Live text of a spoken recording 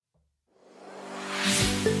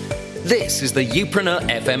This is the Youpreneur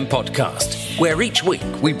FM podcast, where each week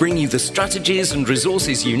we bring you the strategies and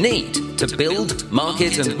resources you need to build,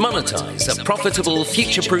 market and monetize a profitable,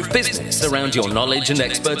 future-proof business around your knowledge and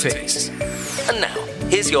expertise. And now,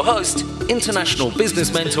 here's your host, international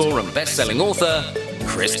business mentor and best-selling author,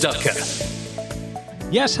 Chris Ducker.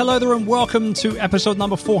 Yes, hello there and welcome to episode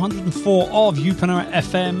number 404 of Youpreneur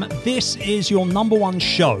FM. This is your number one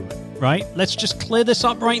show, right? Let's just clear this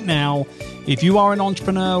up right now. If you are an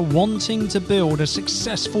entrepreneur wanting to build a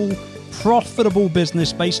successful, profitable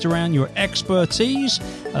business based around your expertise,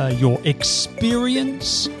 your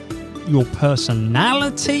experience, your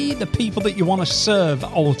personality, the people that you want to serve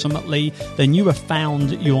ultimately, then you have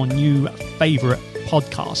found your new favorite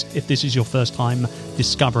podcast if this is your first time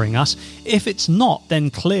discovering us. If it's not, then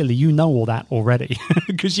clearly you know all that already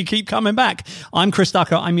because you keep coming back. I'm Chris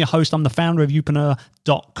Ducker. I'm your host. I'm the founder of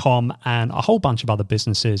Youpreneur.com and a whole bunch of other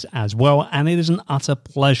businesses as well. And it is an utter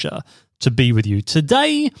pleasure to be with you.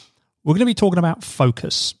 Today, we're going to be talking about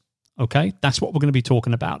focus. Okay, that's what we're going to be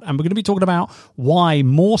talking about. And we're going to be talking about why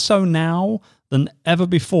more so now than ever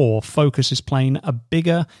before, focus is playing a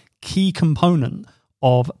bigger key component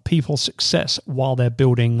of people's success while they're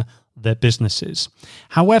building their businesses.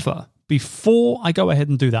 However, before I go ahead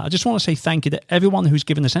and do that, I just want to say thank you to everyone who's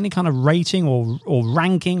given us any kind of rating or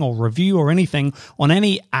ranking or review or anything on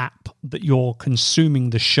any app that you're consuming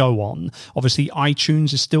the show on. Obviously,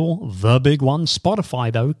 iTunes is still the big one.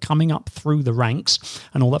 Spotify, though, coming up through the ranks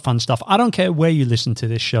and all that fun stuff. I don't care where you listen to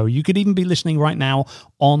this show. You could even be listening right now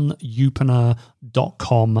on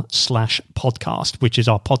Youpreneur.com/podcast, which is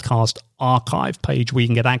our podcast archive page where you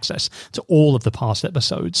can get access to all of the past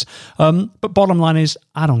episodes. But bottom line is,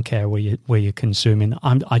 I don't care where you're consuming.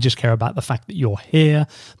 I just care about the fact that you're here,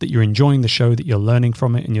 that you're enjoying the show, that you're learning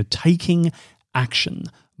from it, and you're taking action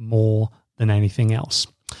more than anything else.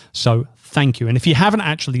 So thank you. And if you haven't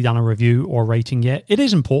actually done a review or rating yet, it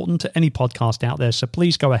is important to any podcast out there. So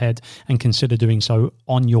please go ahead and consider doing so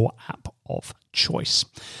on your app of choice.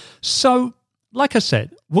 So like I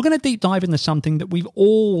said, we're going to deep dive into something that we've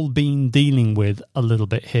all been dealing with a little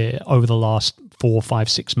bit here over the last 4, 5,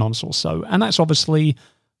 6 months or so. And that's obviously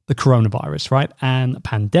the coronavirus, right? And a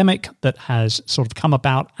pandemic that has sort of come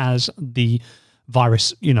about as the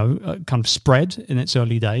virus, kind of spread in its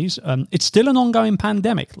early days. It's still an ongoing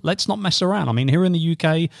pandemic. Let's not mess around. I mean, here in the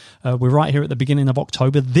UK, we're right here at the beginning of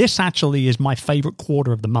October. This actually is my favorite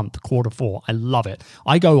quarter of the month, quarter 4. I love it.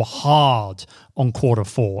 I go hard on quarter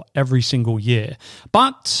 4 every single year.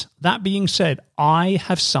 But that being said, I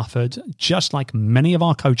have suffered, just like many of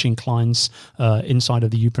our coaching clients inside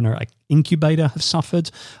of the Youpreneur Incubator have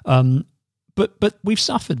suffered. But we've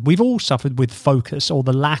suffered. We've all suffered with focus or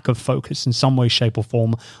the lack of focus in some way, shape or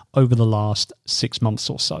form over the last 6 months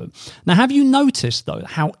or so. Now, have you noticed, though,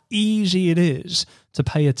 how easy it is to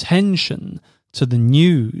pay attention to the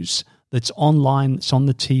news that's online, that's on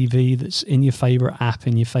the TV, that's in your favorite app,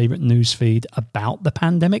 in your favorite news feed about the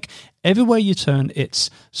pandemic? Everywhere you turn,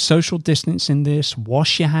 it's social distancing this,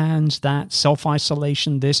 wash your hands, that,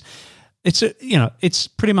 self-isolation this. It's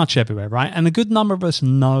pretty much everywhere, right? And a good number of us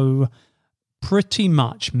know pretty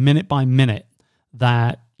much minute by minute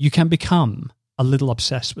that you can become a little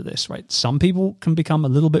obsessed with this, right? Some people can become a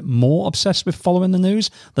little bit more obsessed with following the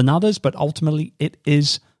news than others, but ultimately it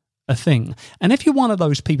is a thing. And if you're one of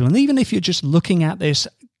those people, and even if you're just looking at this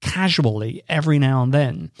casually every now and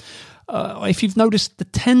then, if you've noticed the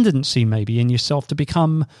tendency maybe in yourself to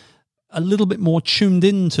become a little bit more tuned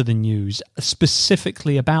into the news,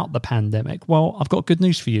 specifically about the pandemic, well, I've got good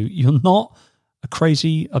news for you. You're not a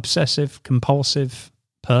crazy, obsessive, compulsive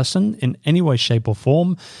person in any way, shape or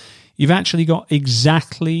form. You've actually got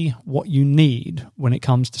exactly what you need when it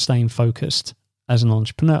comes to staying focused as an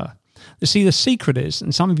entrepreneur. You see, the secret is,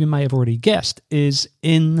 and some of you may have already guessed, is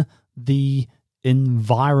in the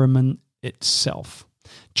environment itself.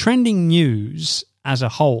 Trending news as a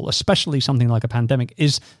whole, especially something like a pandemic,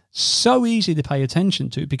 is so easy to pay attention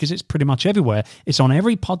to because it's pretty much everywhere. It's on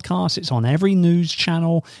every podcast, it's on every news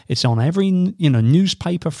channel, it's on every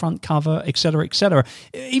newspaper front cover, et cetera, et cetera.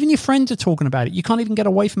 Even your friends are talking about it. You can't even get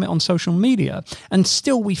away from it on social media. And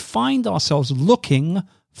still we find ourselves looking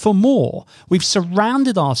for more. We've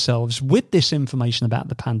surrounded ourselves with this information about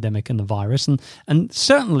the pandemic and the virus, and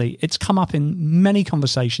certainly it's come up in many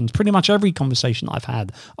conversations, pretty much every conversation I've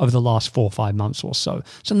had over the last 4 or 5 months or so.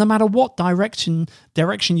 So no matter what direction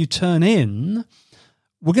you turn in,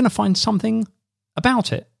 we're going to find something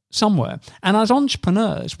about it somewhere. And as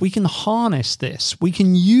entrepreneurs, we can harness this. We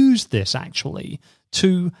can use this actually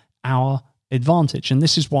to our advantage. And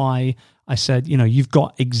this is why I said, you've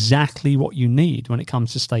got exactly what you need when it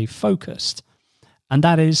comes to stay focused. And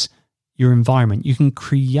that is your environment. You can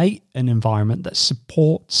create an environment that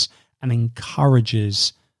supports and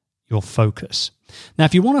encourages your focus. Now,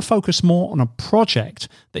 if you want to focus more on a project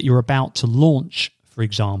that you're about to launch, for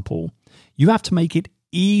example, you have to make it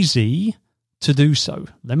easy to do so.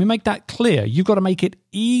 Let me make that clear. You've got to make it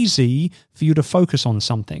easy for you to focus on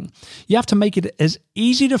something. You have to make it as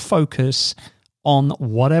easy to focus on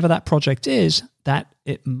whatever that project is that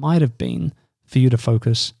it might have been for you to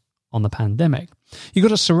focus on the pandemic. You've got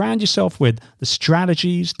to surround yourself with the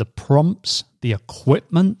strategies, the prompts, the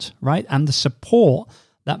equipment, right? And the support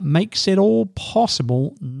that makes it all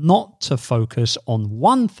possible not to focus on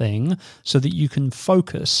one thing so that you can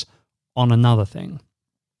focus on another thing.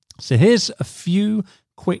 So here's a few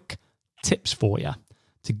quick tips for you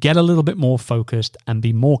to get a little bit more focused and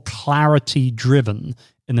be more clarity driven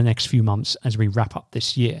in the next few months as we wrap up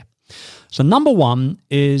this year. So number one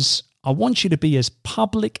is I want you to be as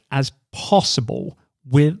public as possible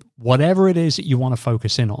with whatever it is that you want to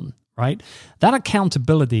focus in on, right? That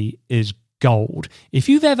accountability is gold. If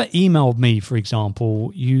you've ever emailed me, for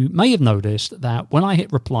example, you may have noticed that when I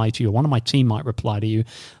hit reply to you, one of my team might reply to you,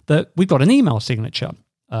 that we've got an email signature.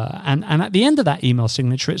 And at the end of that email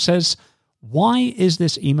signature, it says, why is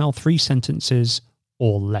this email 3 sentences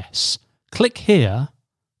or less? Click here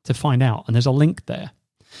to find out. And there's a link there.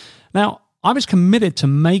 Now, I was committed to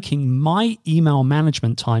making my email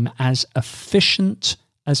management time as efficient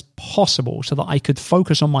as possible so that I could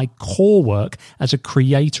focus on my core work as a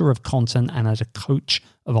creator of content and as a coach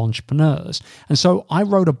of entrepreneurs. And so I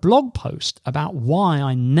wrote a blog post about why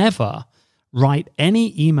I never write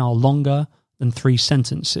any email longer than 3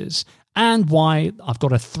 sentences and why I've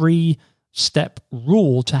got a 3-step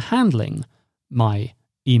rule to handling my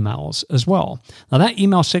emails as well. Now, that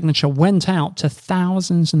email signature went out to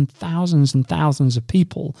thousands and thousands and thousands of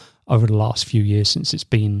people over the last few years since it's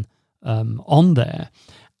been on there.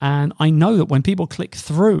 And I know that when people click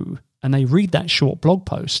through and they read that short blog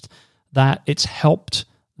post, that it's helped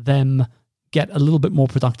them get a little bit more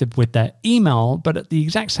productive with their email. But at the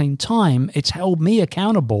exact same time, it's held me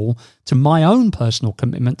accountable to my own personal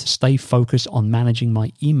commitment to stay focused on managing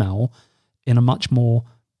my email in a much more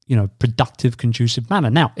productive, conducive manner.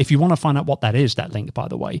 Now, if you want to find out what that is, that link, by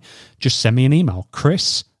the way, just send me an email,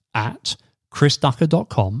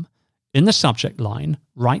 chris@chrisducker.com. In the subject line,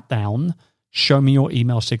 write down, show me your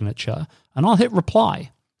email signature, and I'll hit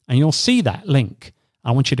reply, and you'll see that link.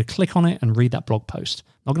 I want you to click on it and read that blog post.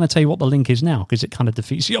 I'm not going to tell you what the link is now because it kind of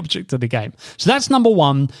defeats the object of the game. So that's number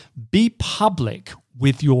one. Be public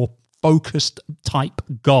with your focused type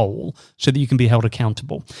goal so that you can be held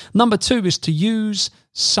accountable. Number two is to use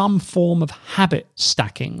some form of habit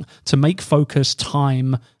stacking to make focus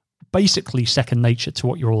time basically second nature to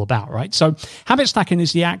what you're all about, right? So habit stacking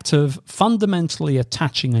is the act of fundamentally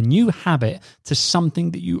attaching a new habit to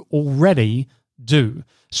something that you already do.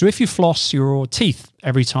 So if you floss your teeth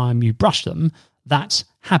every time you brush them, that's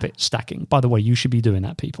habit stacking. By the way, you should be doing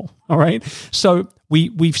that, people. All right. So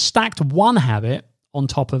we've stacked one habit on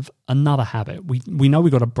top of another habit. We know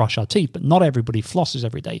we've got to brush our teeth, but not everybody flosses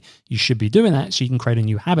every day. You should be doing that so you can create a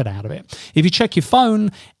new habit out of it. If you check your phone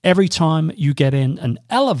every time you get in an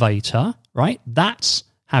elevator, right, that's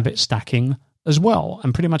habit stacking as well.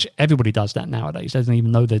 And pretty much everybody does that nowadays, doesn't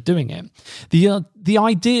even know they're doing it. The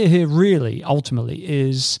idea here really, ultimately,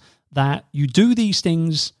 is that you do these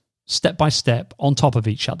things step by step on top of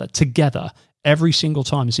each other together every single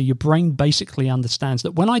time. So your brain basically understands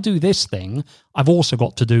that when I do this thing, I've also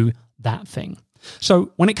got to do that thing.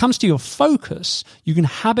 So when it comes to your focus, you can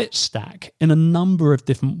habit stack in a number of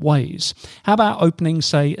different ways. How about opening,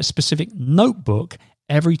 say, a specific notebook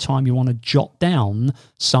every time you want to jot down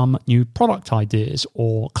some new product ideas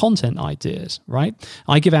or content ideas, right?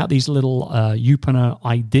 I give out these little Youpreneur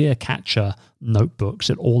idea catcher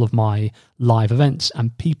notebooks at all of my live events,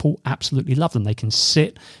 and people absolutely love them. They can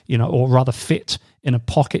sit, or rather fit in a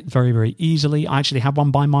pocket very, very easily. I actually have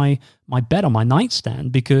one by my bed on my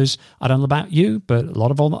nightstand because I don't know about you, but a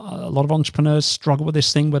lot of entrepreneurs struggle with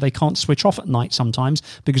this thing where they can't switch off at night sometimes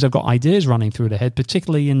because they've got ideas running through their head,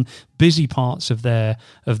 particularly in busy parts of their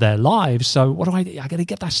lives. So what do? I got to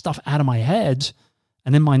get that stuff out of my head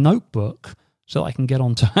and in my notebook so that I can get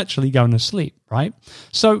on to actually going to sleep, right?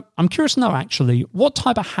 So I'm curious to know, actually, what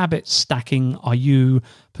type of habit stacking are you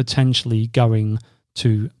potentially going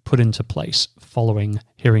to put into place following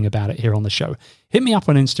hearing about it here on the show? Hit me up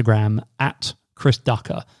on Instagram at Chris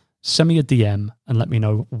Ducker. Send me a DM and let me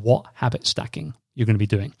know what habit stacking you're going to be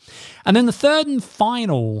doing. And then the third and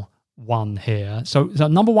final one here. So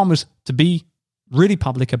number one was to be really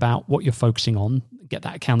public about what you're focusing on, get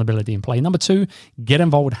that accountability in play. Number two, get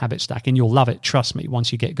involved with habit stacking. You'll love it, trust me,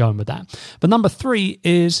 once you get going with that. But number three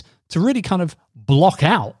is to really kind of block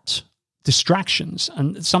out distractions.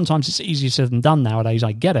 And sometimes it's easier said than done nowadays,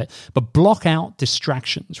 I get it, but block out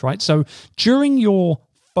distractions, right? So during your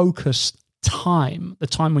focused time, the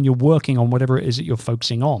time when you're working on whatever it is that you're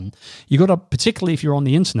focusing on, you got to, particularly if you're on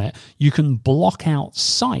the internet, you can block out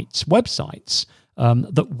sites, websites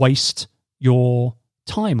that waste your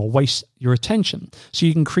time or waste your attention. So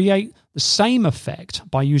you can create the same effect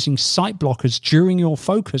by using site blockers during your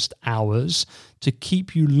focused hours to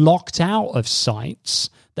keep you locked out of sites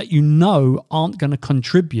that you know aren't going to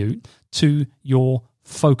contribute to your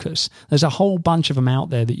focus. There's a whole bunch of them out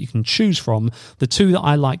there that you can choose from. The two that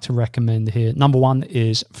I like to recommend here, number one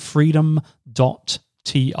is freedom.to,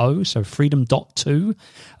 so freedom.to.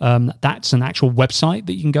 That's an actual website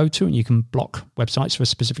that you can go to, and you can block websites for a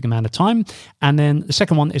specific amount of time. And then the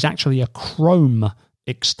second one is actually a Chrome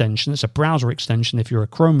extension. It's a browser extension if you're a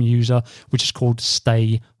Chrome user, which is called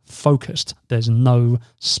Stay Focused. There's no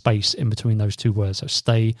space in between those two words, so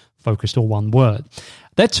Stay Focused, all one word.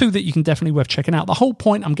 They're two that you can definitely worth checking out. The whole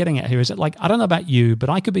point I'm getting at here is that, like, I don't know about you, but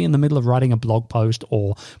I could be in the middle of writing a blog post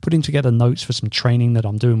or putting together notes for some training that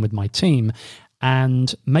I'm doing with my team,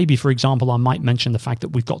 and maybe, for example, I might mention the fact that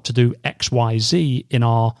we've got to do XYZ in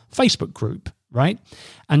our Facebook group, right?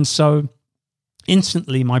 And so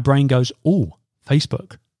instantly my brain goes, oh,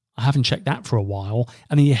 Facebook, I haven't checked that for a while.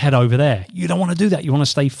 And then you head over there. You don't want to do that. You want to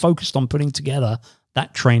stay focused on putting together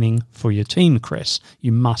that training for your team, Chris.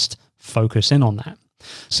 You must focus in on that.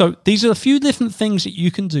 So these are a few different things that you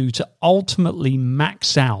can do to ultimately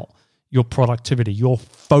max out your productivity, your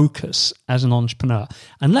focus as an entrepreneur.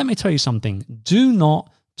 And let me tell you something. Do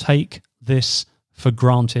not take this for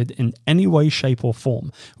granted in any way, shape, or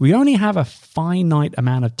form. We only have a finite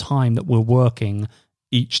amount of time that we're working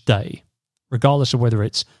each day, regardless of whether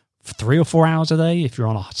it's 3 or 4 hours a day if you're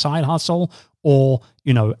on a side hustle, or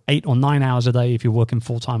 8 or 9 hours a day if you're working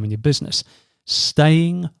full-time in your business.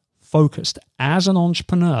 Staying focused as an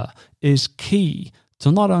entrepreneur is key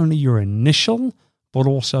to not only your initial but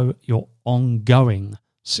also your ongoing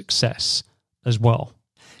success as well.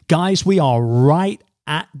 Guys, we are right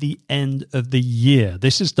at the end of the year.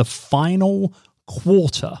 This is the final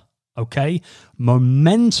quarter, okay?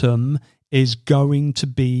 Momentum is going to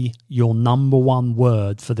be your number one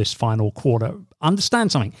word for this final quarter.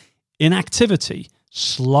 Understand something. Inactivity,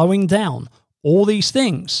 slowing down, all these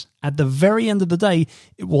things, at the very end of the day,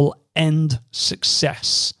 it will end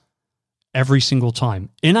success every single time.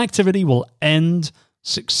 Inactivity will end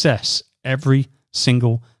success every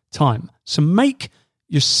single time. So make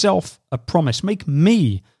yourself a promise. Make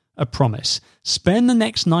me a promise. Spend the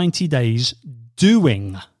next 90 days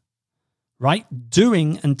doing, right?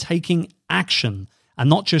 Doing and taking action, and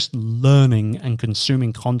not just learning and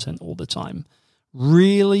consuming content all the time.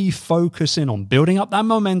 Really focus in on building up that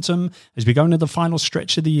momentum as we go into the final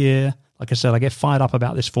stretch of the year. Like I said, I get fired up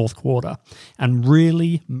about this fourth quarter, and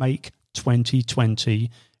really make 2020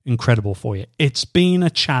 incredible for you. It's been a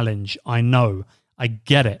challenge. I know. I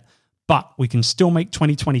get it. But we can still make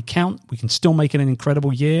 2020 count. We can still make it an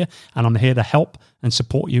incredible year. And I'm here to help and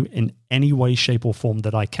support you in any way, shape, or form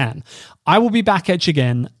that I can. I will be back at you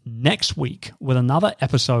again next week with another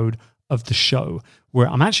episode of the show, where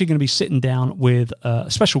I'm actually going to be sitting down with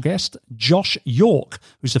a special guest, Josh York,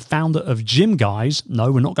 who's the founder of Gym Guys.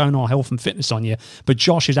 No, we're not going all health and fitness on you, but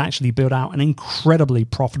Josh has actually built out an incredibly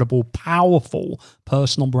profitable, powerful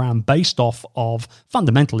personal brand based off of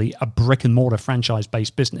fundamentally a brick and mortar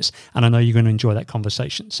franchise-based business. And I know you're going to enjoy that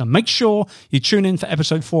conversation. So make sure you tune in for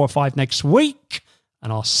episode 4 or 5 next week,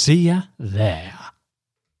 and I'll see you there.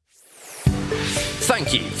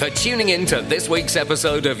 Thank you for tuning in to this week's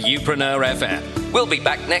episode of Youpreneur FM. We'll be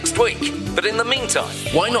back next week, but in the meantime,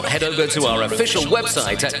 why not head over to our official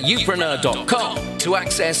website at youpreneur.com to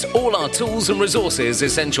access all our tools and resources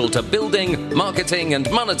essential to building, marketing, and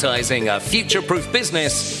monetizing a future-proof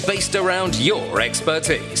business based around your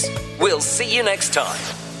expertise. We'll see you next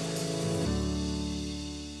time.